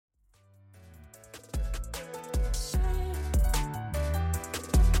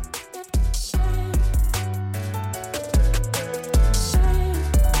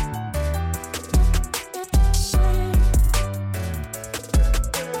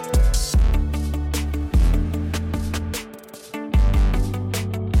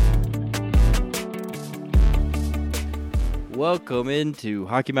welcome into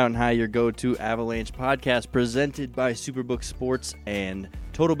Hockey Mountain High, your go-to Avalanche podcast presented by Superbook Sports and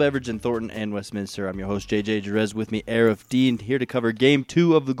Total Beverage in Thornton and Westminster. I'm your host, JJ Jerez. With me, Arif Dean, here to cover Game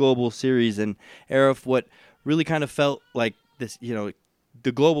 2 of the Global Series. And Arif, what really kind of felt like this,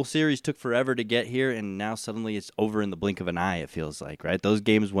 the Global Series took forever to get here, and now suddenly it's over in the blink of an eye, it feels like, right? Those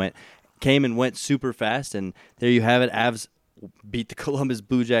games came and went super fast, and there you have it. Avs beat the Columbus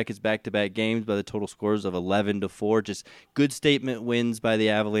Blue Jackets back-to-back games by the total scores of 11-4. Just good statement wins by the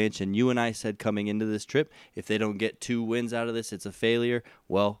Avalanche. And you and I said coming into this trip, if they don't get 2 wins out of this, it's a failure.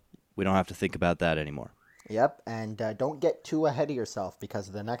 Well, we don't have to think about that anymore. Yep, and don't get too ahead of yourself because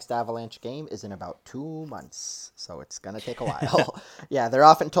the next Avalanche game is in about 2 months. So it's going to take a while. Yeah, they're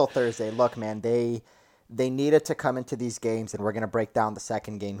off until Thursday. Look, man, they needed to come into these games, and we're going to break down the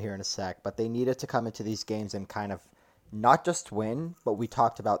second game here in a sec, but they needed to come into these games and kind of not just win, but we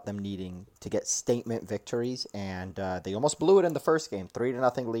talked about them needing to get statement victories, and they almost blew it in the first game.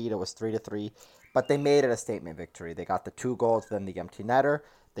 3-0 lead, it was 3-3, but they made it a statement victory. They got the 2 goals, then the empty netter.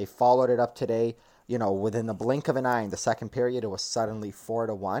 They followed it up today. Within the blink of an eye in the second period, it was suddenly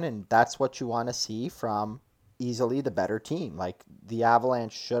 4-1, and that's what you want to see from easily the better team. Like, the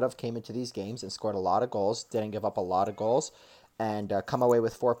Avalanche should have came into these games and scored a lot of goals, didn't give up a lot of goals, and come away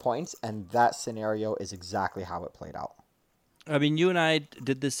with 4 points, and that scenario is exactly how it played out. I mean, you and I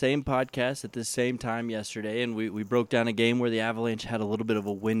did the same podcast at the same time yesterday, and we broke down a game where the Avalanche had a little bit of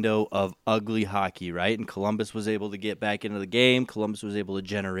a window of ugly hockey, right? And Columbus was able to get back into the game. Columbus was able to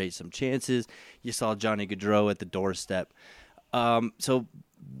generate some chances. You saw Johnny Gaudreau at the doorstep. So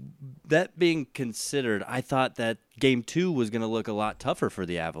that being considered, I thought that Game 2 was going to look a lot tougher for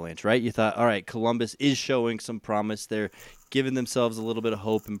the Avalanche, right? You thought, all right, Columbus is showing some promise. They're giving themselves a little bit of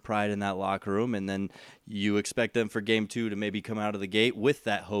hope and pride in that locker room, and then you expect them for Game 2 to maybe come out of the gate with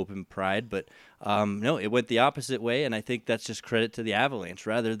that hope and pride. But no, it went the opposite way, and I think that's just credit to the Avalanche.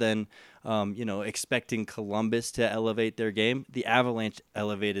 Rather than expecting Columbus to elevate their game, the Avalanche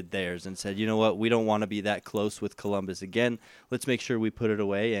elevated theirs and said, you know what, we don't want to be that close with Columbus again. Let's make sure we put it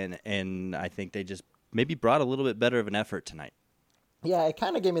away, and I think they just maybe brought a little bit better of an effort tonight. Yeah, it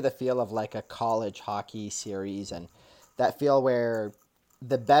kind of gave me the feel of like a college hockey series, and that feel where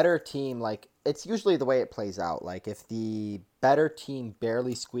the better team, like, it's usually the way it plays out. Like, if the better team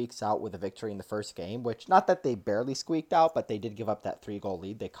barely squeaks out with a victory in the first game, which not that they barely squeaked out, but they did give up that 3-goal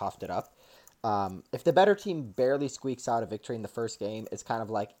lead. They coughed it up. If the better team barely squeaks out a victory in the first game, it's kind of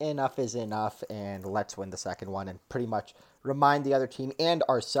like enough is enough and let's win the second one and pretty much remind the other team and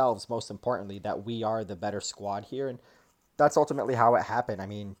ourselves, most importantly, that we are the better squad here. And that's ultimately how it happened. I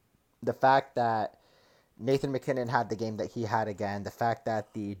mean, the fact that Nathan MacKinnon had the game that he had again, the fact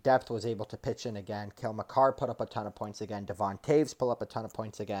that the depth was able to pitch in again, Cale Makar put up a ton of points again, Devon Toews put up a ton of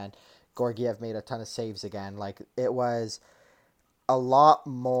points again, Georgiev made a ton of saves again. Like, it was a lot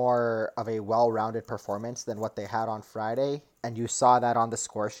more of a well-rounded performance than what they had on Friday, and you saw that on the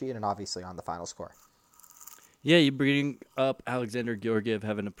score sheet and obviously on the final score. Yeah, you bring up Alexander Georgiev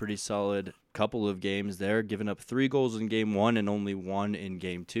having a pretty solid couple of games there, giving up 3 goals in Game 1 and only 1 in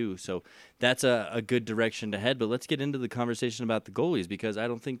Game 2. So that's a good direction to head. But let's get into the conversation about the goalies, because I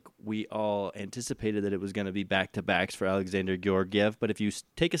don't think we all anticipated that it was going to be back-to-backs for Alexander Georgiev. But if you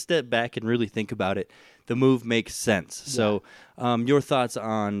take a step back and really think about it, the move makes sense. Yeah. So your thoughts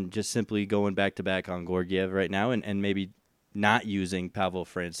on just simply going back-to-back on Georgiev right now and maybe not using Pavel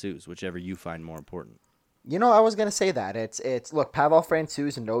Francouz, whichever you find more important. I was going to say that. Look, Pavel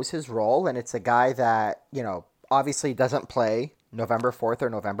Francouz knows his role, and it's a guy that, obviously doesn't play November 4th or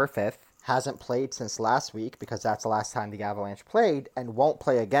November 5th, hasn't played since last week because that's the last time the Avalanche played, and won't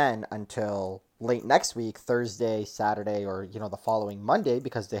play again until late next week, Thursday, Saturday, or, the following Monday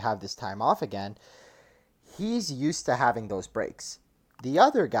because they have this time off again. He's used to having those breaks. The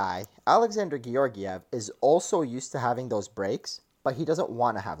other guy, Alexander Georgiev, is also used to having those breaks, but he doesn't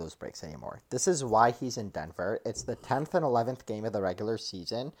want to have those breaks anymore. This is why he's in Denver. It's the 10th and 11th game of the regular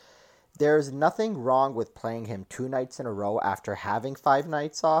season. There's nothing wrong with playing him 2 nights in a row after having 5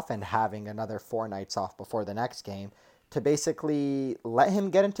 nights off and having another 4 nights off before the next game to basically let him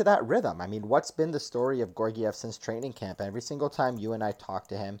get into that rhythm. I mean, what's been the story of Georgiev since training camp? Every single time you and I talk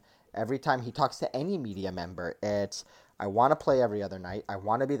to him, every time he talks to any media member, it's, I want to play every other night. I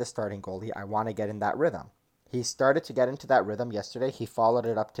want to be the starting goalie. I want to get in that rhythm. He started to get into that rhythm yesterday. He followed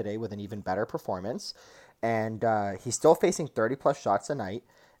it up today with an even better performance. And he's still facing 30-plus shots a night.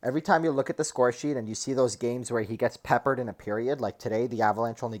 Every time you look at the score sheet and you see those games where he gets peppered in a period, like today, the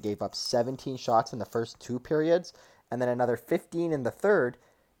Avalanche only gave up 17 shots in the first 2 periods, and then another 15 in the third,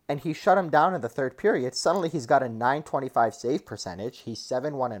 and he shut him down in the third period. Suddenly he's got a .925 save percentage. He's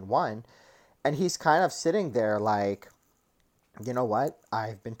 7-1-1, and he's kind of sitting there like, You know what?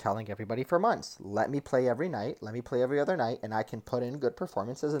 I've been telling everybody for months, let me play every night, let me play every other night, and I can put in good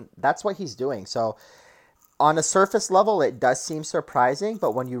performances. And that's what he's doing. So, on a surface level, it does seem surprising,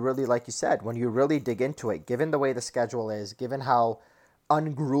 but when you really, like you said, when you really dig into it, given the way the schedule is, given how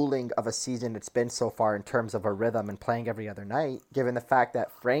ungrueling of a season it's been so far in terms of a rhythm and playing every other night, given the fact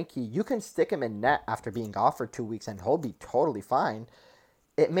that Frankie, you can stick him in net after being off for 2 weeks and he'll be totally fine.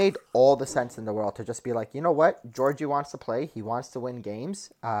 It made all the sense in the world to just be like, you know what? Georgie wants to play. He wants to win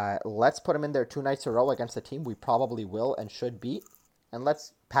games. Let's put him in there 2 nights in a row against a team we probably will and should beat. And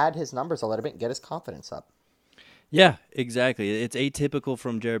let's pad his numbers a little bit and get his confidence up. Yeah, exactly. It's atypical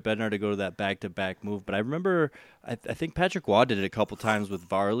from Jared Bednar to go to that back-to-back move, but I remember I think Patrick Waugh did it a couple times with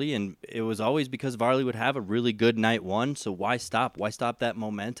Varley, and it was always because Varley would have a really good night one, so why stop? Why stop that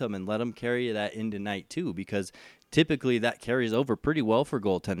momentum and let him carry that into night two? Because typically that carries over pretty well for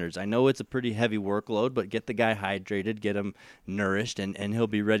goaltenders. I know it's a pretty heavy workload, but get the guy hydrated, get him nourished, and he'll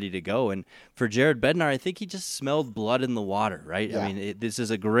be ready to go. And for Jared Bednar, I think he just smelled blood in the water, right? Yeah. I mean, this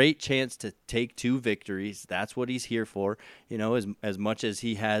is a great chance to take 2 victories. That's what he's here for. As much as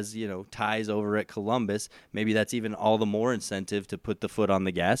he has, ties over at Columbus, maybe that's even all the more incentive to put the foot on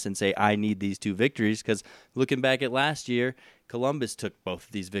the gas and say, I need these 2 victories. Because looking back at last year, Columbus took both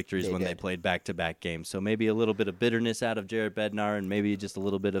of these victories when they played back-to-back games. So maybe a little bit of bitterness out of Jared Bednar and maybe just a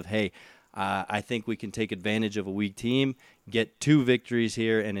little bit of, hey, I think we can take advantage of a weak team, get 2 victories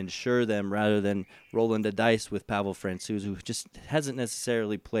here, and ensure them rather than rolling the dice with Pavel Francouz, who just hasn't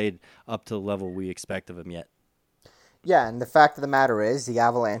necessarily played up to the level we expect of him yet. Yeah, and the fact of the matter is, the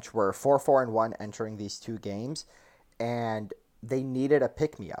Avalanche were 4-4-1 entering these 2 games, and they needed a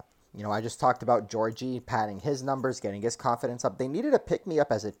pick me up. I just talked about Georgie padding his numbers, getting his confidence up. They needed a pick me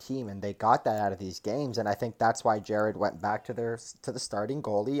up as a team, and they got that out of these games. And I think that's why Jared went back to the starting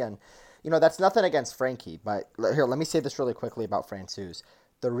goalie. And that's nothing against Frankie, but here, let me say this really quickly about Francouz.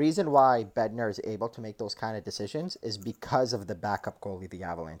 The reason why Bednar is able to make those kind of decisions is because of the backup goalie the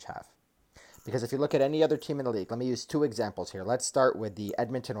Avalanche have. Because if you look at any other team in the league, let me use 2 examples here. Let's start with the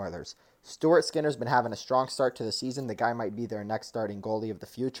Edmonton Oilers. Stuart Skinner's been having a strong start to the season. The guy might be their next starting goalie of the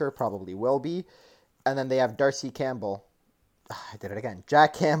future, probably will be. And then they have Darcy Campbell. I did it again.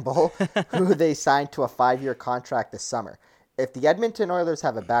 Jack Campbell, who they signed to a 5-year contract this summer. If the Edmonton Oilers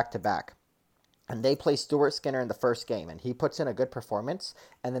have a back-to-back, and they play Stuart Skinner in the first game, and he puts in a good performance,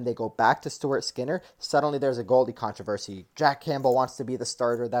 and then they go back to Stuart Skinner, suddenly there's a goalie controversy. Jack Campbell wants to be the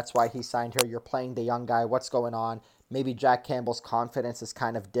starter. That's why he signed here. You're playing the young guy. What's going on? Maybe Jack Campbell's confidence is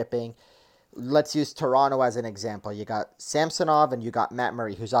kind of dipping. Let's use Toronto as an example. You got Samsonov and you got Matt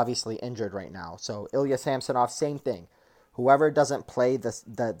Murray, who's obviously injured right now. So Ilya Samsonov, same thing. Whoever doesn't play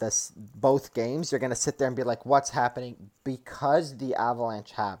both games, you're going to sit there and be like, what's happening? Because the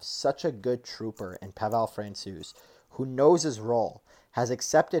Avalanche have such a good trooper in Pavel Francouz, who knows his role, has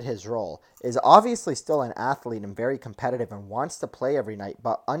accepted his role, is obviously still an athlete and very competitive and wants to play every night,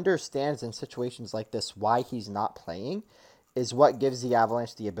 but understands in situations like this why he's not playing, is what gives the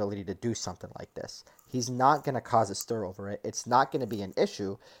Avalanche the ability to do something like this. He's not going to cause a stir over it. It's not going to be an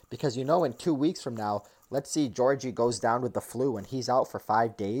issue because in 2 weeks from now, let's see Georgie goes down with the flu and he's out for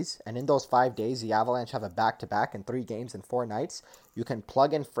 5 days. And in those 5 days, the Avalanche have a back-to-back in 3 games in 4 nights. You can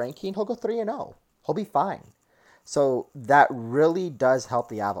plug in Frankie and he'll go 3-0. He'll be fine. So that really does help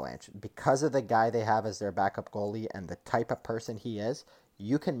the Avalanche. Because of the guy they have as their backup goalie and the type of person he is,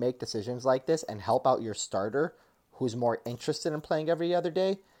 you can make decisions like this and help out your starter who's more interested in playing every other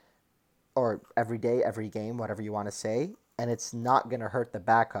day or every day, every game, whatever you want to say. And it's not going to hurt the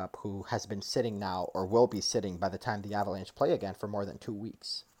backup who has been sitting now or will be sitting by the time the Avalanche play again for more than 2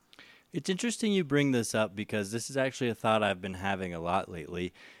 weeks. It's interesting you bring this up because this is actually a thought I've been having a lot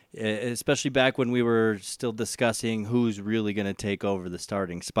lately, especially back when we were still discussing who's really going to take over the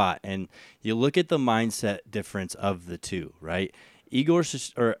starting spot. And you look at the mindset difference of the two, right?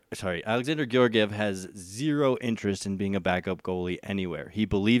 Alexander Georgiev has zero interest in being a backup goalie anywhere. He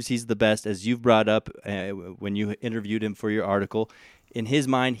believes he's the best, as you've brought up when you interviewed him for your article. In his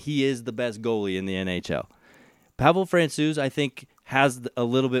mind, he is the best goalie in the NHL. Pavel Francouz, I think, has a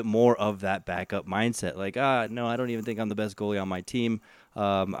little bit more of that backup mindset. Like, no, I don't even think I'm the best goalie on my team.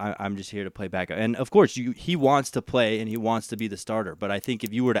 I'm just here to play backup. And, of course, he wants to play and he wants to be the starter. But I think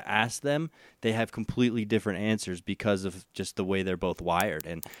if you were to ask them, they have completely different answers because of just the way they're both wired.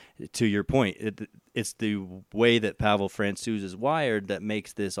 And to your point, it's the way that Pavel Francouz is wired that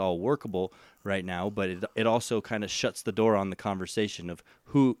makes this all workable right now. But it also kind of shuts the door on the conversation of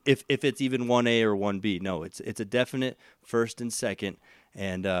who, if it's even 1A or 1B. No, it's a definite first and second.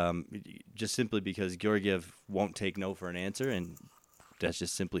 And just simply because Georgiev won't take no for an answer, and that's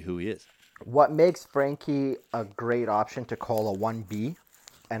just simply who he is. What makes Frankie a great option to call a 1B,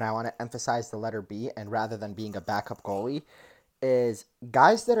 and I want to emphasize the letter B, and rather than being a backup goalie, is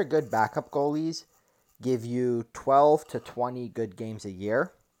guys that are good backup goalies give you 12 to 20 good games a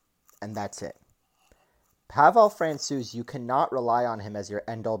year, and that's it. Pavel Francouz, you cannot rely on him as your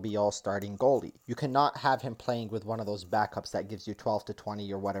end-all be-all starting goalie. You cannot have him playing with one of those backups that gives you 12 to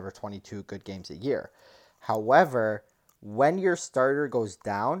 20 or whatever, 22 good games a year. However, when your starter goes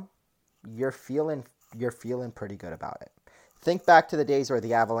down, you're feeling you're feeling pretty good about it. Think back to the days where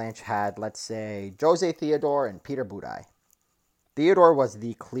the Avalanche had, let's say, Jose Theodore and Peter Budaj. Theodore was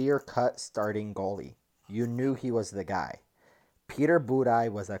the clear-cut starting goalie. You knew he was the guy. Peter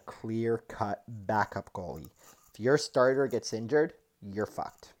Budaj was a clear-cut backup goalie. If your starter gets injured, you're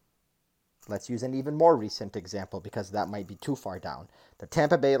fucked. Let's use an even more recent example because that might be too far down. The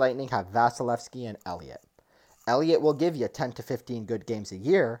Tampa Bay Lightning have Vasilevsky and Elliott. Elliott will give you 10 to 15 good games a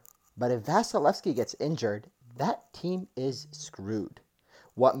year, but if Vasilevsky gets injured, that team is screwed.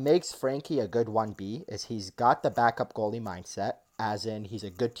 What makes Frankie a good 1B is he's got the backup goalie mindset, as in he's a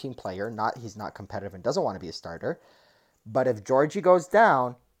good team player, not he's not competitive and doesn't want to be a starter. But if Georgie goes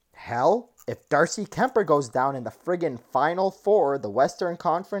down, hell, if Darcy Kemper goes down in the friggin' Final Four, the Western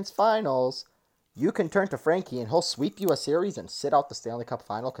Conference Finals, you can turn to Frankie and he'll sweep you a series and sit out the Stanley Cup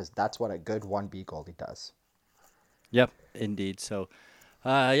Final because that's what a good 1B goalie does. Yep, indeed. So,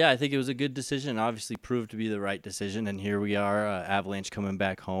 yeah, I think it was a good decision. Obviously, proved to be the right decision. And here we are, Avalanche coming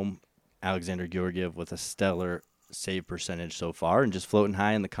back home. Alexander Georgiev with a stellar save percentage so far, and just floating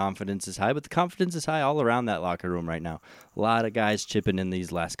high, and the confidence is high. But the confidence is high all around that locker room right now. A lot of guys chipping in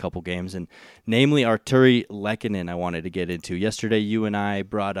these last couple games, and namely Arturi Lehkonen I wanted to get into. Yesterday, you and I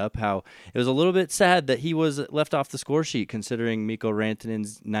brought up how it was a little bit sad that he was left off the score sheet considering Mikko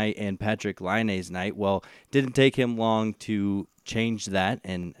Rantanen's night and Patrick Laine's night. Well, it didn't take him long to change that,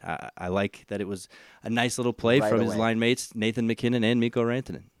 and I like that it was a nice little play Right from away. his line mates, Nathan MacKinnon and Mikko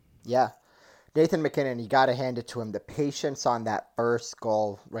Rantanen. Yeah. Nathan MacKinnon, you got to hand it to him. The patience on that first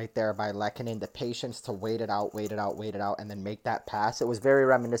goal right there by Lehkonen, the patience to wait it out, and then make that pass. It was very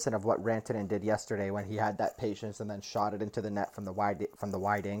reminiscent of what Rantanen did yesterday when he had that patience and then shot it into the net from the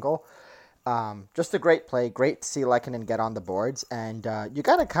wide angle. Just a great play. Great to see Lehkonen get on the boards. And you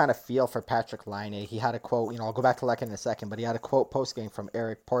got to kind of feel for Patrick Laine. He had a quote, I'll go back to Lehkonen in a second, but he had a quote post-game from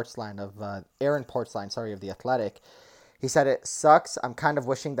Aaron Portzline, of The Athletic. He said, "It sucks. I'm kind of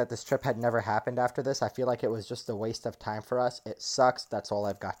wishing that this trip had never happened after this. I feel like it was just a waste of time for us. It sucks. That's all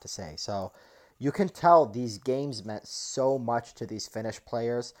I've got to say." So you can tell these games meant so much to these Finnish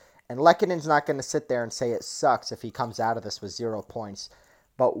players. And Lekkonen's not going to sit there and say it sucks if he comes out of this with 0 points.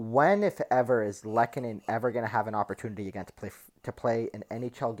 But when, if ever, is Lehkonen ever going to have an opportunity again to play an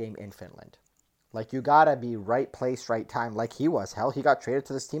NHL game in Finland? Like, you got to be right place, right time like he was. Hell, he got traded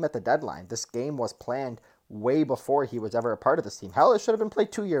to this team at the deadline. This game was planned way before he was ever a part of this team. Hell, it should have been played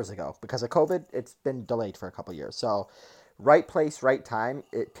 2 years ago. Because of COVID, it's been delayed for a couple years. So, right place, right time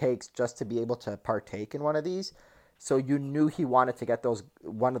it takes just to be able to partake in one of these. So you knew he wanted to get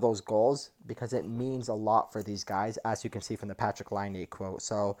one of those goals because it means a lot for these guys, as you can see from the Patrick Laine quote.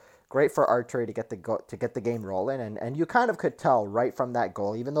 So great for Arturi to get the game rolling, and you kind of could tell right from that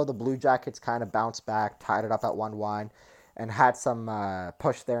goal, even though the Blue Jackets kind of bounced back, tied it up at 1-1, and had some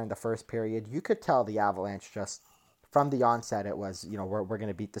push there in the first period. You could tell the Avalanche just from the onset it was, we're going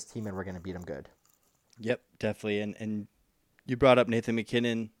to beat this team and we're going to beat them good. Yep, definitely. And you brought up Nathan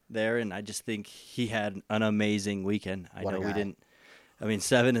MacKinnon there, and I just think he had an amazing weekend. I What a know we guy. didn't. I mean,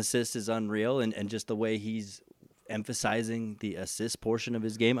 7 assists is unreal, and just the way he's emphasizing the assist portion of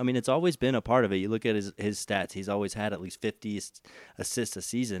his game. I mean, it's always been a part of it. You look at his stats; he's always had at least 50 assists a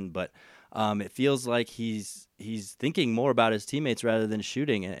season. But it feels like he's thinking more about his teammates rather than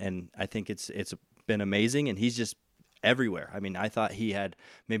shooting, and I think it's been amazing. And he's just everywhere. I mean, I thought he had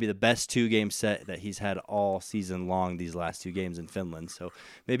maybe the best 2-game set that he's had all season long these last 2 games in Finland. So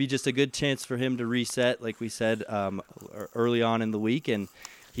maybe just a good chance for him to reset, like we said early on in the week, and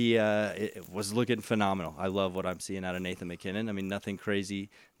he it was looking phenomenal. I love what I'm seeing out of Nathan MacKinnon. I mean, nothing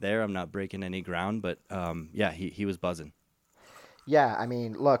crazy there. I'm not breaking any ground, but yeah, he was buzzing. Yeah, I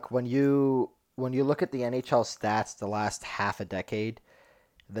mean, look, when you look at the NHL stats the last half a decade,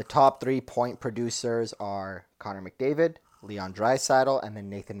 the top 3 point producers are Connor McDavid, Leon Draisaitl, and then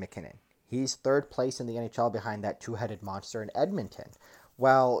Nathan MacKinnon. He's third place in the NHL behind that two-headed monster in Edmonton.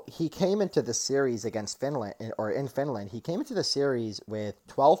 Well, he came into the series against Finland, or in Finland, he came into the series with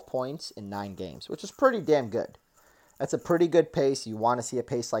 12 points in 9 games, which is pretty damn good. That's a pretty good pace. You want to see a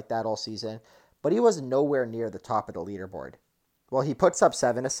pace like that all season. But he was nowhere near the top of the leaderboard. Well, he puts up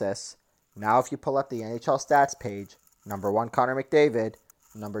 7 assists. Now, if you pull up the NHL stats page, number 1, Connor McDavid,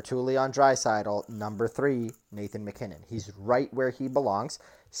 Number 2, Leon Draisaitl. Number 3, Nathan MacKinnon. He's right where he belongs.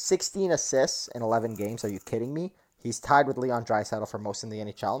 16 assists in 11 games. Are you kidding me? He's tied with Leon Draisaitl for most in the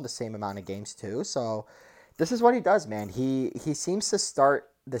NHL in the same amount of games too. So this is what he does, man. He seems to start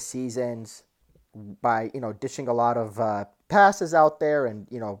the seasons by dishing a lot of passes out there and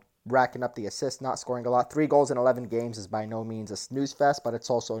racking up the assists, not scoring a lot. 3 goals in 11 games is by no means a snooze fest, but it's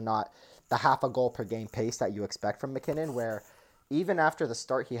also not the half a goal per game pace that you expect from MacKinnon, where even after the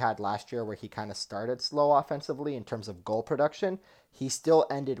start he had last year where he kind of started slow offensively in terms of goal production, he still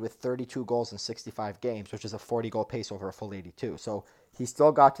ended with 32 goals in 65 games, which is a 40 goal pace over a full 82. So he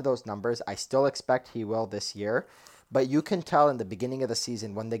still got to those numbers. I still expect he will this year. But you can tell in the beginning of the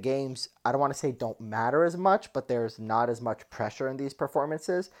season when the games, I don't want to say don't matter as much, but there's not as much pressure in these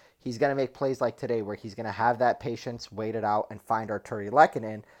performances. He's going to make plays like today where he's going to have that patience, wait it out, and find Arturi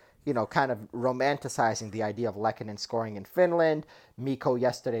Lehkonen, kind of romanticizing the idea of Lehkonen scoring in Finland. Mikko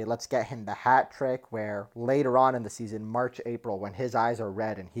yesterday, let's get him the hat trick, where later on in the season, March, April, when his eyes are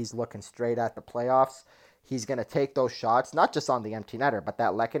red and he's looking straight at the playoffs, he's going to take those shots, not just on the empty netter, but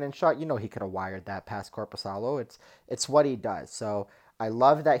that Lehkonen shot, he could have wired that past Korpisalo. It's what he does. So I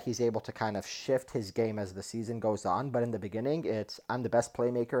love that he's able to kind of shift his game as the season goes on. But in the beginning, it's I'm the best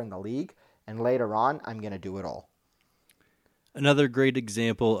playmaker in the league. And later on, I'm going to do it all. Another great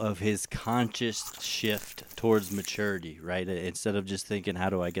example of his conscious shift towards maturity, right? Instead of just thinking, how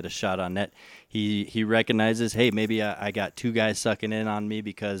do I get a shot on net? He recognizes, hey, maybe I got 2 guys sucking in on me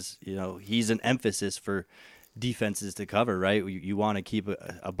because, he's an emphasis for defenses to cover, right? You want to keep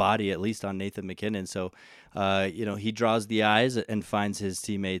a body at least on Nathan MacKinnon. So, he draws the eyes and finds his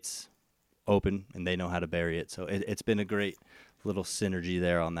teammates open and they know how to bury it. So it's been a great little synergy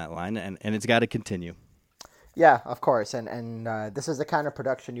there on that line, and it's got to continue. Yeah, of course. And this is the kind of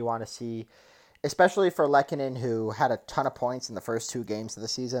production you want to see, especially for Lehkonen, who had a ton of points in the first 2 games of the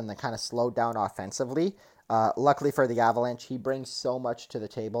season and then kind of slowed down offensively. Luckily for the Avalanche, he brings so much to the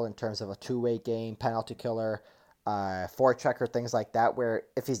table in terms of a two-way game, penalty killer, forechecker, things like that, where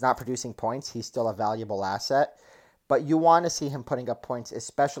if he's not producing points, he's still a valuable asset. But you want to see him putting up points,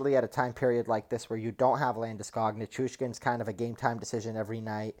 especially at a time period like this where you don't have Landeskog. Nichushkin's kind of a game-time decision every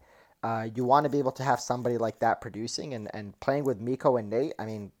night. You want to be able to have somebody like that producing and playing with Mikko and Nate. I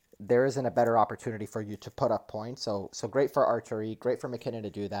mean, there isn't a better opportunity for you to put up points. So great for Archery, great for MacKinnon to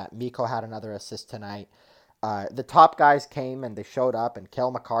do that. Mikko had another assist tonight. The top guys came and they showed up, and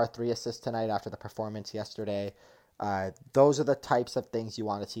Cale Makar 3 assists tonight after the performance yesterday. Those are the types of things you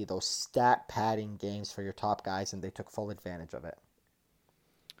want to see, those stat padding games for your top guys, and they took full advantage of it.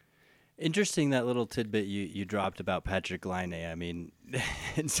 Interesting, that little tidbit you dropped about Patrick Laine. I mean,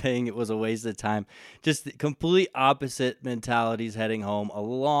 saying it was a waste of time. Just the complete opposite mentalities heading home. A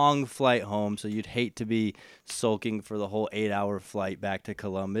long flight home, so you'd hate to be sulking for the whole 8-hour flight back to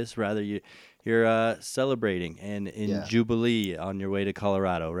Columbus. Rather, you're celebrating and in Jubilee on your way to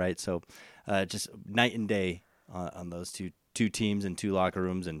Colorado, right? So just night and day on those two teams and 2 locker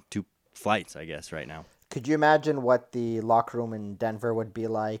rooms and 2 flights, I guess, right now. Could you imagine what the locker room in Denver would be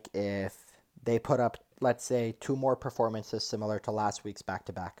like if they put up, let's say, 2 more performances similar to last week's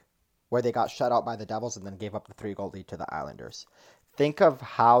back-to-back, where they got shut out by the Devils and then gave up the 3-goal lead to the Islanders? Think of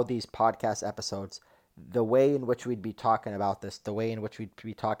how these podcast episodes, the way in which we'd be talking about this, the way in which we'd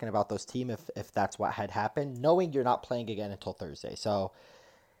be talking about those teams if that's what had happened, knowing you're not playing again until Thursday. So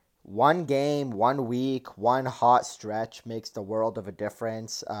 1 game, 1 week, 1 hot stretch makes the world of a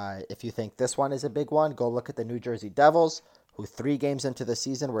difference. If you think this one is a big one, go look at the New Jersey Devils, who 3 games into the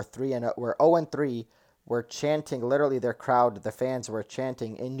season were 0-3. Were chanting, literally their crowd, the fans were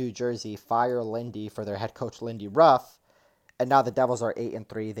chanting in New Jersey, fire Lindy for their head coach Lindy Ruff. And now the Devils are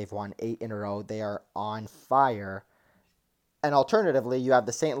 8-3. They've won 8 in a row. They are on fire. And alternatively, you have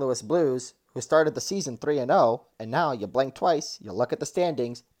the St. Louis Blues, who started the season 3-0, and now you blink twice, you look at the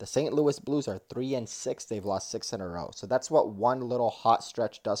standings, the St. Louis Blues are 3-6. They've lost 6 in a row. So that's what one little hot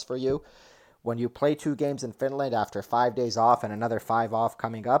stretch does for you. When you play 2 games in Finland after 5 days off and another 5 off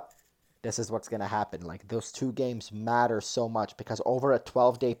coming up, this is what's going to happen. Like, those 2 games matter so much because over a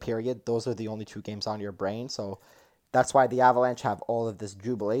 12-day period, those are the only 2 games on your brain. So that's why the Avalanche have all of this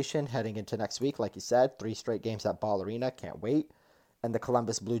jubilation heading into next week. Like you said, 3 straight games at Ball Arena. Can't wait. And the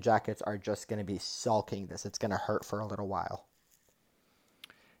Columbus Blue Jackets are just going to be sulking this. It's going to hurt for a little while.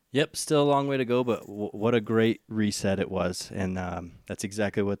 Yep, still a long way to go, but what a great reset it was, and that's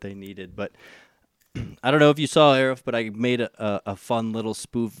exactly what they needed. But I don't know if you saw, Arif, but I made a fun little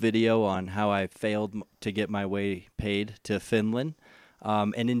spoof video on how I failed to get my way paid to Finland,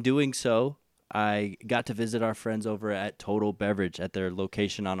 and in doing so, I got to visit our friends over at Total Beverage at their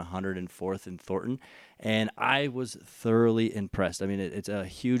location on 104th and Thornton, and I was thoroughly impressed. I mean, it's a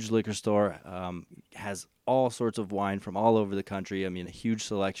huge liquor store, has all sorts of wine from all over the country. I mean, a huge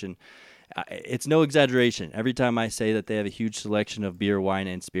selection. It's no exaggeration. Every time I say that they have a huge selection of beer, wine,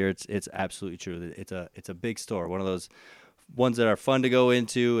 and spirits, it's absolutely true. It's a big store, one of those ones that are fun to go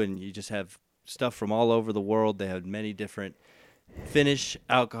into, and you just have stuff from all over the world. They have many different Finnish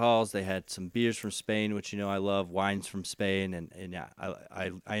alcohols. They had some beers from Spain, which I love, wines from Spain, and yeah,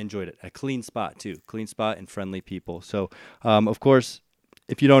 I enjoyed it. A clean spot too, clean spot and friendly people. So, of course,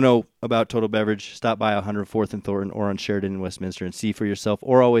 if you don't know about Total Beverage, stop by 104th and Thornton or on Sheridan in Westminster and see for yourself,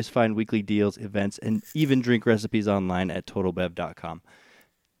 or always find weekly deals, events, and even drink recipes online at totalbev.com.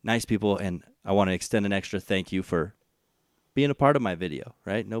 Nice people, and I want to extend an extra thank you for being a part of my video,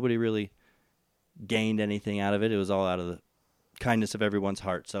 right? Nobody really gained anything out of it. It was all out of the kindness of everyone's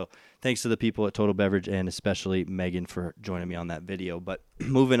heart. So thanks to the people at Total Beverage and especially Megan for joining me on that video. But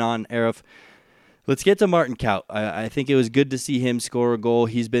moving on, Arif, let's get to Martin Kaut. I think it was good to see him score a goal.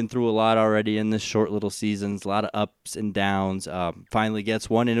 He's been through a lot already in this short little seasons, a lot of ups and downs. Finally gets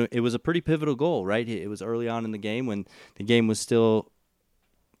one, and it was a pretty pivotal goal, right? It was early on in the game when the game was still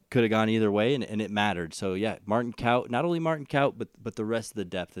could have gone either way, and it mattered. So yeah, Martin Kaut, not only Martin Kaut, but the rest of the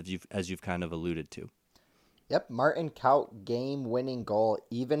depth as you've kind of alluded to. Yep, Martin Kaut game-winning goal,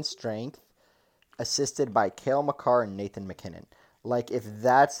 even strength, assisted by Cale Makar and Nathan MacKinnon. Like, if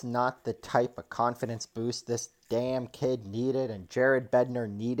that's not the type of confidence boost this damn kid needed and Jared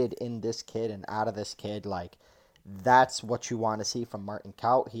Bednar needed in this kid and out of this kid, like, that's what you want to see from Martin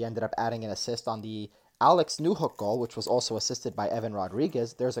Kaut. He ended up adding an assist on the Alex Newhook goal, which was also assisted by Evan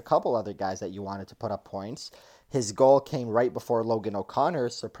Rodriguez. There's a couple other guys that you wanted to put up points. His goal came right before Logan O'Connor.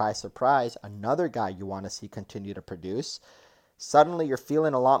 Surprise, surprise. Another guy you want to see continue to produce. Suddenly you're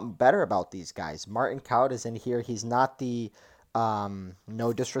feeling a lot better about these guys. Martin Kaut is in here. He's not the,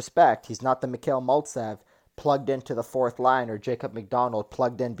 no disrespect, he's not the Mikhail Maltsev plugged into the fourth line or Jacob McDonald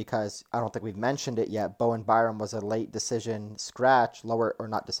plugged in because, I don't think we've mentioned it yet, Bowen Byram was a late decision scratch,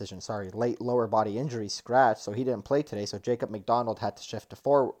 late lower body injury scratch, so he didn't play today. So Jacob McDonald had to shift to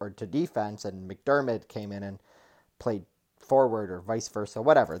forward to defense, and McDermott came in and played forward or vice versa,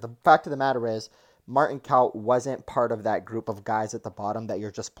 whatever. The fact of the matter is, Martin Kaut wasn't part of that group of guys at the bottom that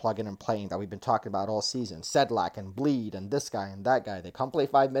you're just plugging and playing that we've been talking about all season. Sedlak and Bleed and this guy and that guy. They come play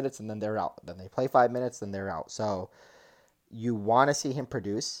 5 minutes and then they're out. Then they play 5 minutes, then they're out. So you want to see him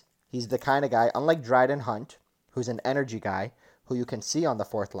produce. He's the kind of guy, unlike Dryden Hunt, who's an energy guy, who you can see on the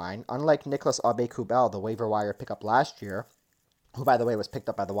fourth line, unlike Nicholas Aube-Kubel, the waiver wire pickup last year, who, by the way, was picked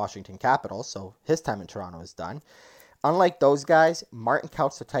up by the Washington Capitals, so his time in Toronto is done. Unlike those guys, Martin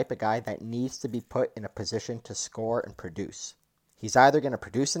Kaut's the type of guy that needs to be put in a position to score and produce. He's either going to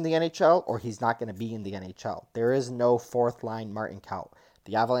produce in the NHL or he's not going to be in the NHL. There is no fourth line Martin Kaut.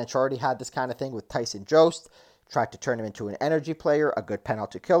 The Avalanche already had this kind of thing with Tyson Jost, tried to turn him into an energy player, a good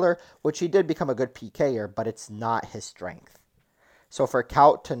penalty killer, which he did become a good PKer, but it's not his strength. So for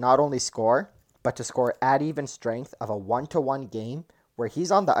Kaut to not only score, but to score at even strength of a 1-to-1 game where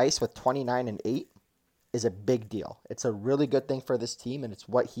he's on the ice with 29 and 8, is a big deal. It's a really good thing for this team, and it's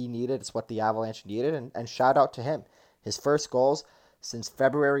what he needed. It's what the Avalanche needed, and shout out to him. His first goals since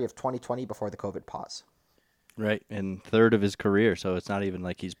February of 2020 before the COVID pause. Right, and third of his career, so it's not even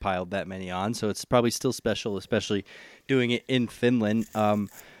like he's piled that many on. So it's probably still special, especially doing it in Finland.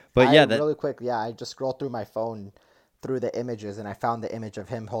 Really quick, I just scrolled through my phone through the images, and I found the image of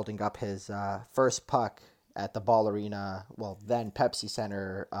him holding up his first puck at the Ball Arena, then Pepsi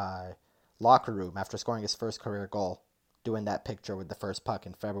Center locker room after scoring his first career goal, doing that picture with the first puck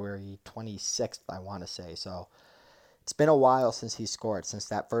in February 26th, I want to say. So it's been a while since he scored, since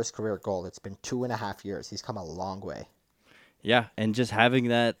that first career goal. It's been 2.5 years. He's come a long way. Yeah, and just having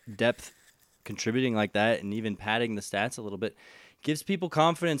that depth, contributing like that, and even padding the stats a little bit, gives people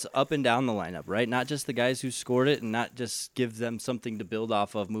confidence up and down the lineup, right? Not just the guys who scored it, and not just give them something to build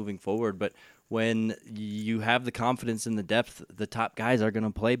off of moving forward, but when you have the confidence in the depth, the top guys are going to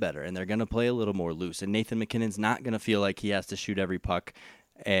play better, and they're going to play a little more loose. And Nathan MacKinnon's not going to feel like he has to shoot every puck,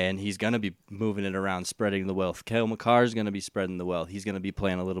 and he's going to be moving it around, spreading the wealth. Cale Makar is going to be spreading the wealth. He's going to be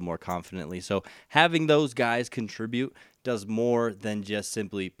playing a little more confidently. So having those guys contribute does more than just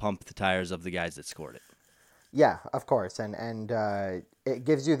simply pump the tires of the guys that scored it. Yeah, of course, and it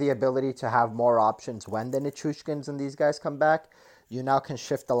gives you the ability to have more options when the Nichushkins and these guys come back. You now can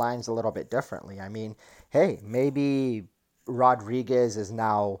shift the lines a little bit differently. I mean, hey, maybe Rodriguez is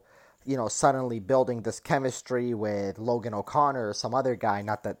now, suddenly building this chemistry with Logan O'Connor or some other guy.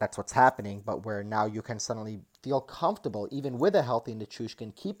 Not that that's what's happening, but where now you can suddenly feel comfortable, even with a healthy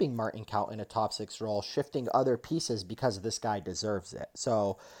Nichushkin, keeping Martin Kaut in a top six role, shifting other pieces because this guy deserves it.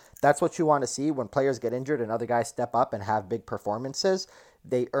 So that's what you want to see when players get injured and other guys step up and have big performances.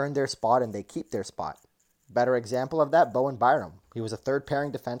 They earn their spot and they keep their spot. Better example of that, Bowen Byram. He was a third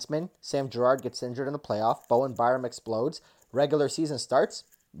pairing defenseman. Sam Girard gets injured in the playoff. Bowen Byram explodes. Regular season starts.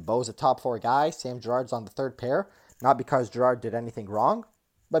 Bo's a top four guy. Sam Girard's on the third pair. Not because Girard did anything wrong,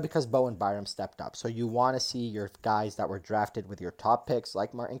 but because Bowen Byram stepped up. So you want to see your guys that were drafted with your top picks,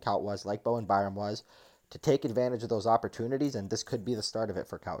 like Martin Kaut was, like Bowen Byram was, to take advantage of those opportunities, and this could be the start of it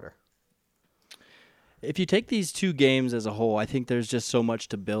for Kauter. If you take these two games as a whole, I think there's just so much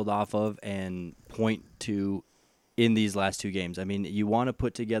to build off of and point to in these last two games. I mean, you want to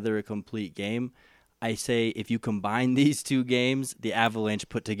put together a complete game. I say if you combine these two games, the Avalanche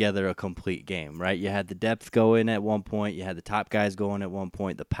put together a complete game, right? You had the depth going at one point. You had the top guys going at one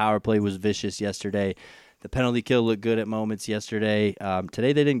point. The power play was vicious yesterday. The penalty kill looked good at moments yesterday.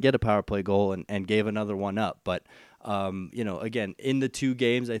 Today they didn't get a power play goal and gave another one up. But, again, in the two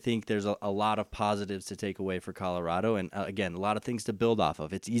games, I think there's a lot of positives to take away for Colorado. And, again, a lot of things to build off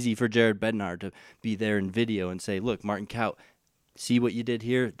of. It's easy for Jared Bednar to be there in video and say, look, Martin Kaut, see what you did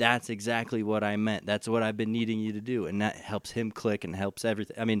here? That's exactly what I meant. That's what I've been needing you to do. And that helps him click and helps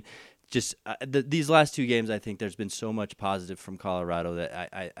everything. I mean, just these last two games, I think there's been so much positive from Colorado that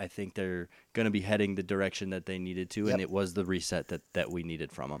I think they're going to be heading the direction that they needed to, and it was the reset that we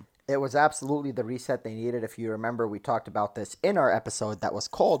needed from them. It was absolutely the reset they needed. If you remember, we talked about this in our episode that was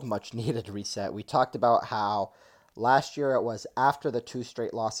called Much Needed Reset. We talked about how last year it was after the two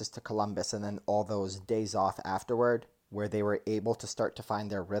straight losses to Columbus and then all those days off afterward where they were able to start to find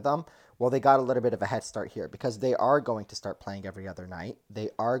their rhythm. Well, they got a little bit of a head start here because they are going to start playing every other night. They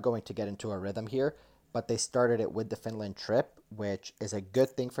are going to get into a rhythm here, but they started it with the Finland trip, which is a good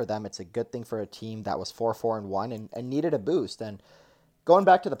thing for them. It's a good thing for a team that was 4-4-1 and needed a boost. And going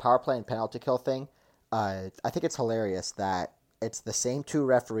back to the power play and penalty kill thing, I think it's hilarious that it's the same two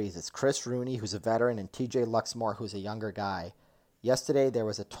referees. It's Chris Rooney, who's a veteran, and TJ Luxmore, who's a younger guy. Yesterday, there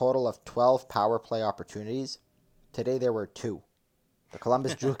was a total of 12 power play opportunities. Today, there were 2. The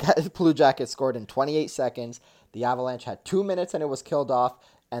Columbus Blue Jackets scored in 28 seconds. The Avalanche had 2 minutes and it was killed off.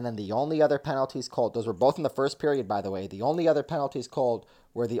 And then the only other penalties called, those were both in the first period, by the way. The only other penalties called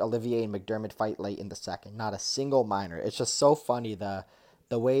were the Olivier and McDermott fight late in the second. Not a single minor. It's just so funny the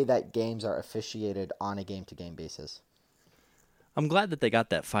way that games are officiated on a game-to-game basis. I'm glad that they got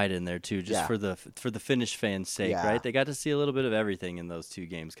that fight in there too, just for the Finnish fans' sake, right? They got to see a little bit of everything in those two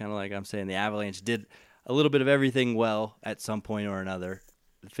games. Kind of like I'm saying, the Avalanche did a little bit of everything well at some point or another.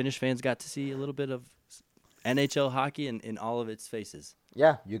 The Finnish fans got to see a little bit of NHL hockey in all of its faces.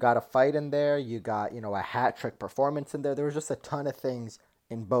 Yeah, you got a fight in there. You got, a hat trick performance in there. There was just a ton of things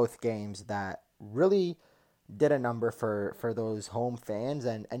in both games that really did a number for those home fans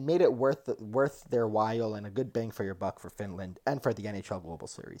and made it worth their while and a good bang for your buck for Finland and for the NHL Global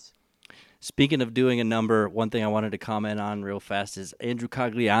Series. Speaking of doing a number, one thing I wanted to comment on real fast is Andrew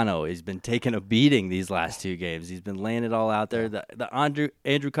Cogliano. He's been taking a beating these last two games. He's been laying it all out there. The Andrew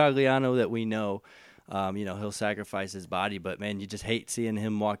Cogliano that we know, he'll sacrifice his body, but, man, you just hate seeing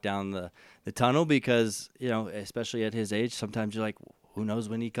him walk down the tunnel because, especially at his age, sometimes you're like, who knows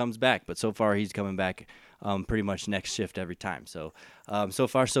when he comes back. But so far he's coming back pretty much next shift every time. So so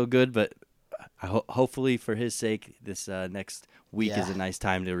far so good, but hopefully for his sake, this next week is a nice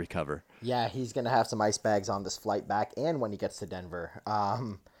time to recover. Yeah, he's going to have some ice bags on this flight back and when he gets to Denver.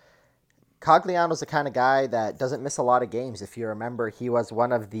 Cogliano's the kind of guy that doesn't miss a lot of games. If you remember, he was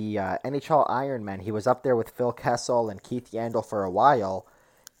one of the NHL Ironmen. He was up there with Phil Kessel and Keith Yandel for a while,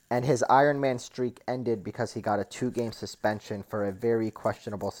 and his Ironman streak ended because he got a 2-game suspension for a very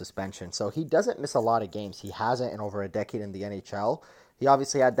questionable suspension. So he doesn't miss a lot of games. He hasn't in over a decade in the NHL. He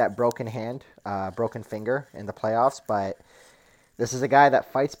obviously had that broken broken finger in the playoffs, but this is a guy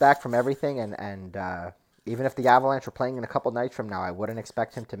that fights back from everything, and even if the Avalanche are playing in a couple nights from now, I wouldn't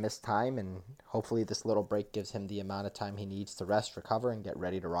expect him to miss time, and hopefully this little break gives him the amount of time he needs to rest, recover, and get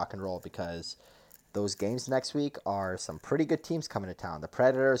ready to rock and roll, because those games next week are some pretty good teams coming to town. The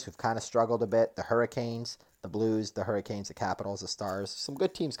Predators, who've kind of struggled a bit, the Hurricanes, the Blues, the Hurricanes, the Capitals, the Stars, some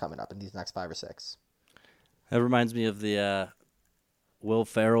good teams coming up in these next 5 or 6. That reminds me of the Will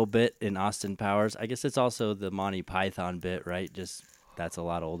Ferrell bit in Austin Powers. I guess it's also the Monty Python bit, right? Just that's a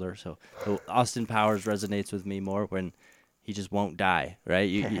lot older. So Austin Powers resonates with me more when he just won't die, right?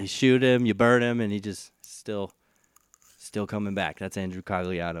 You shoot him, you burn him, and he just still coming back. That's Andrew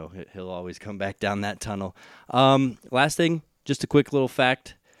Cogliano. He'll always come back down that tunnel. Last thing, just a quick little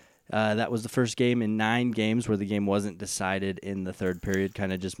fact. That was the first game in 9 games where the game wasn't decided in the third period,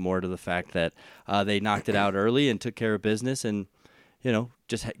 kind of just more to the fact that they knocked it out early and took care of business and,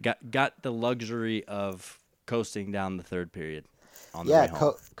 just got the luxury of coasting down the third period on the way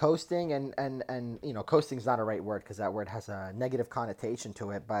home. Coasting and coasting's not a right word because that word has a negative connotation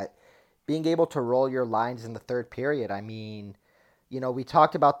to it, but being able to roll your lines in the third period, I mean, we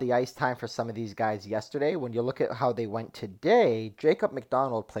talked about the ice time for some of these guys yesterday. When you look at how they went today, Jacob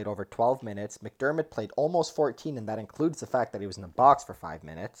McDonald played over 12 minutes. McDermott played almost 14, and that includes the fact that he was in the box for 5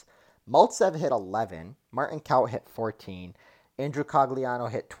 minutes. Maltsev hit 11. Martin Kaut hit 14. Andrew Cogliano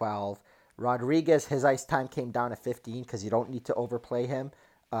hit 12. Rodriguez, his ice time came down to 15 because you don't need to overplay him.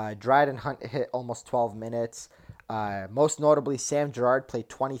 Dryden Hunt hit almost 12 minutes. Most notably, Sam Girard played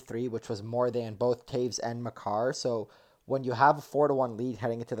 23, which was more than both Taves and Makar. So when you have a 4-1 lead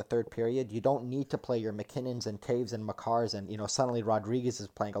heading into the third period, you don't need to play your McKinnons and Taves and Makars and, suddenly Rodriguez is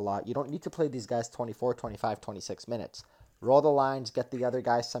playing a lot. You don't need to play these guys 24, 25, 26 minutes. Roll the lines, get the other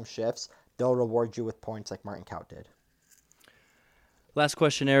guys some shifts. They'll reward you with points like Martin Kaut did. Last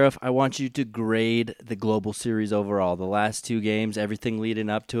question, Arif. I want you to grade the Global Series overall. The last 2 games, everything leading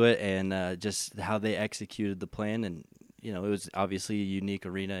up to it, and just how they executed the plan. And, it was obviously a unique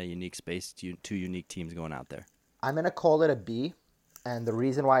arena, a unique space, 2 unique teams going out there. I'm going to call it a B, and the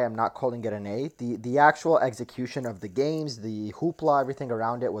reason why I'm not calling it an A, the actual execution of the games, the hoopla, everything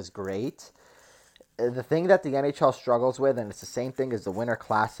around it was great. The thing that the NHL struggles with, and it's the same thing as the Winter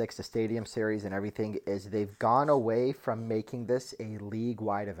Classics, the Stadium Series, and everything, is they've gone away from making this a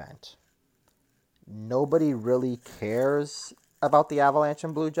league-wide event. Nobody really cares about the Avalanche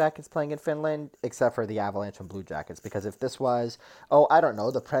and Blue Jackets playing in Finland, except for the Avalanche and Blue Jackets, because if this was,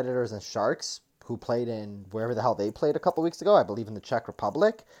 the Predators and Sharks, who played in wherever the hell they played a couple weeks ago, I believe in the Czech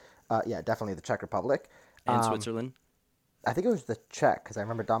Republic. Definitely the Czech Republic. And Switzerland? I think it was the Czech, because I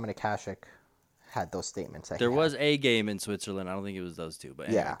remember Dominik Hasek had those statements. There was a game in Switzerland. I don't think it was those 2, but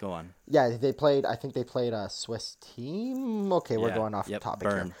anyway, go on. Yeah, I think they played a Swiss team. Okay, we're going off topic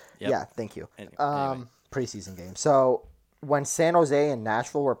Bern. here. Yep. Yeah, thank you. Anyway. Preseason game. So when San Jose and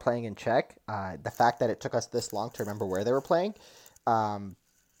Nashville were playing in Czech, the fact that it took us this long to remember where they were playing,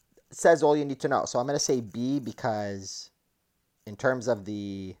 says all you need to know. So I'm going to say B because in terms of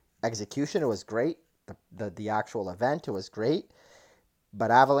the execution, it was great. The actual event, it was great. But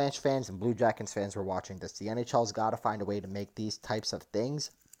Avalanche fans and Blue Jackets fans were watching this. The NHL's got to find a way to make these types of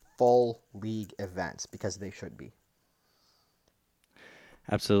things full league events because they should be.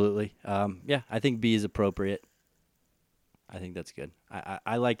 Absolutely. I think B is appropriate. I think that's good.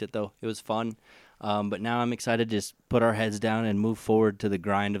 I liked it, though. It was fun. But now I'm excited to just put our heads down and move forward to the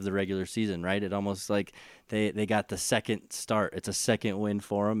grind of the regular season, right? It almost like they got the second start. It's a second win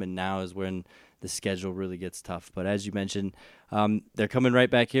for them, and now is when the schedule really gets tough. But as you mentioned, they're coming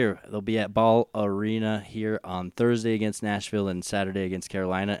right back here. They'll be at Ball Arena here on Thursday against Nashville and Saturday against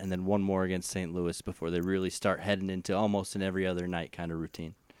Carolina, and then one more against St. Louis before they really start heading into almost an every other night kind of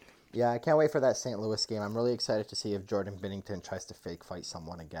routine. Yeah, I can't wait for that St. Louis game. I'm really excited to see if Jordan Binnington tries to fake fight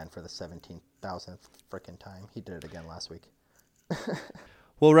someone again for the 17,000th freaking time. He did it again last week.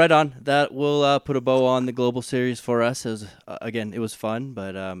 Well, right on. That will put a bow on the Global Series for us. It was fun,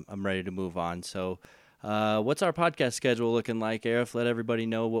 but I'm ready to move on. So what's our podcast schedule looking like, Arif? Let everybody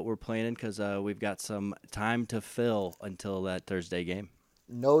know what we're planning because we've got some time to fill until that Thursday game.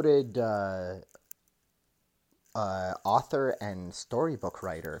 Noted author and storybook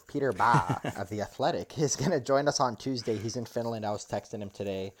writer Peter Ba of The Athletic is going to join us on Tuesday. He's in Finland. I was texting him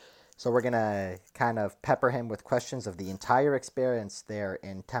today. So we're going to kind of pepper him with questions of the entire experience there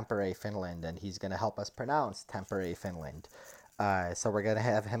in Tampere, Finland, and he's going to help us pronounce Tampere, Finland. So we're going to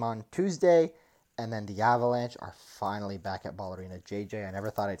have him on Tuesday, and then the Avalanche are finally back at Ball Arena. JJ, I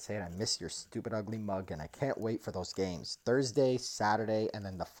never thought I'd say it. I miss your stupid, ugly mug, and I can't wait for those games. Thursday, Saturday, and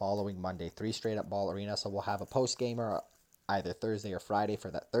then the following Monday. 3 straight at Ball Arena, so we'll have a post-gamer either Thursday or Friday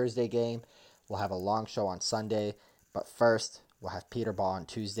for that Thursday game. We'll have a long show on Sunday, but first, we'll have Peter Ball on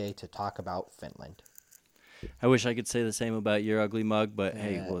Tuesday to talk about Finland. I wish I could say the same about your ugly mug, but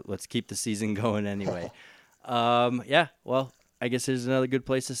hey, let's keep the season going anyway. Well, I guess there's another good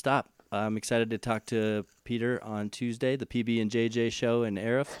place to stop. I'm excited to talk to Peter on Tuesday, the PB and JJ show in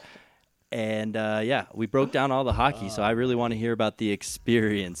Arif. And we broke down all the hockey, so I really want to hear about the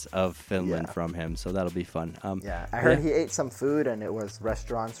experience of Finland from him. So that'll be fun. I heard he ate some food, and it was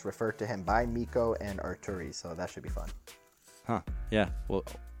restaurants referred to him by Mikko and Arturi, so that should be fun. Huh? Yeah. We'll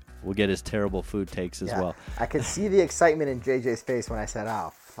get his terrible food takes as well. I could see the excitement in JJ's face when I said,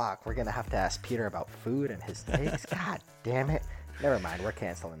 "Oh fuck, we're gonna have to ask Peter about food and his takes." God damn it! Never mind, we're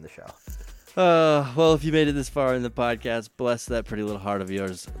canceling the show. Well, if you made it this far in the podcast, bless that pretty little heart of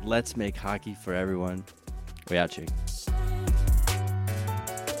yours. Let's make hockey for everyone. We out, Chick.